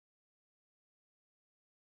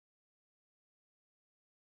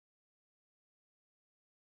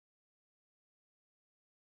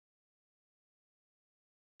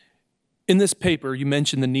In this paper, you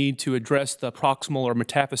mentioned the need to address the proximal or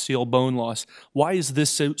metaphyseal bone loss. Why is this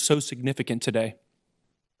so significant today?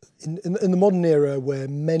 In the modern era, where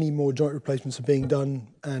many more joint replacements are being done,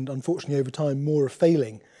 and unfortunately over time more are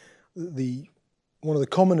failing, one of the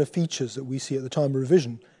commoner features that we see at the time of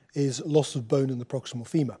revision is loss of bone in the proximal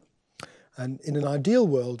femur. And in an ideal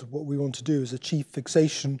world, what we want to do is achieve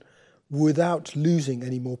fixation without losing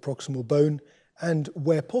any more proximal bone, and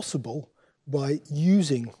where possible, by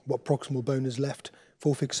using what proximal bone is left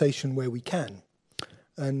for fixation where we can.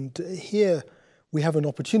 And here we have an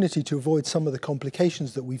opportunity to avoid some of the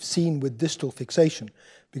complications that we've seen with distal fixation,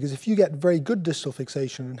 because if you get very good distal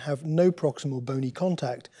fixation and have no proximal bony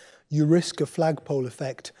contact, you risk a flagpole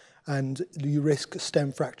effect and you risk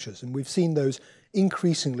stem fractures. And we've seen those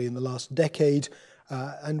increasingly in the last decade,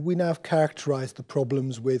 and we now have characterized the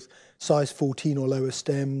problems with size 14 or lower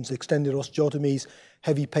stems, extended osteotomies,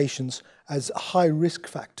 heavy patients as high risk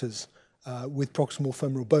factors with proximal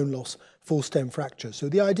femoral bone loss for stem fractures. So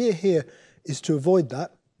the idea here is to avoid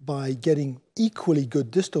that by getting equally good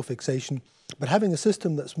distal fixation, but having a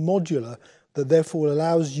system that's modular, that therefore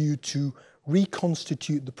allows you to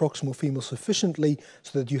reconstitute the proximal femur sufficiently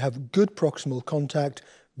so that you have good proximal contact,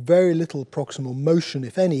 very little proximal motion,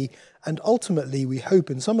 if any, and ultimately we hope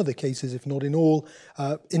in some of the cases, if not in all,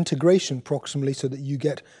 integration proximally so that you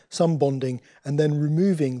get some bonding and then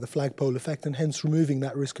removing the flagpole effect and hence removing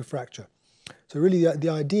that risk of fracture. So really the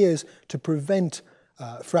idea is to prevent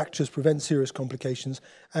fractures, prevent serious complications,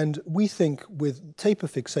 and we think with taper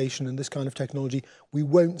fixation and this kind of technology, we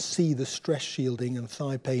won't see the stress shielding and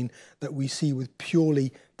thigh pain that we see with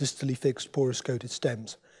purely distally fixed porous coated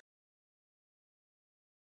stems.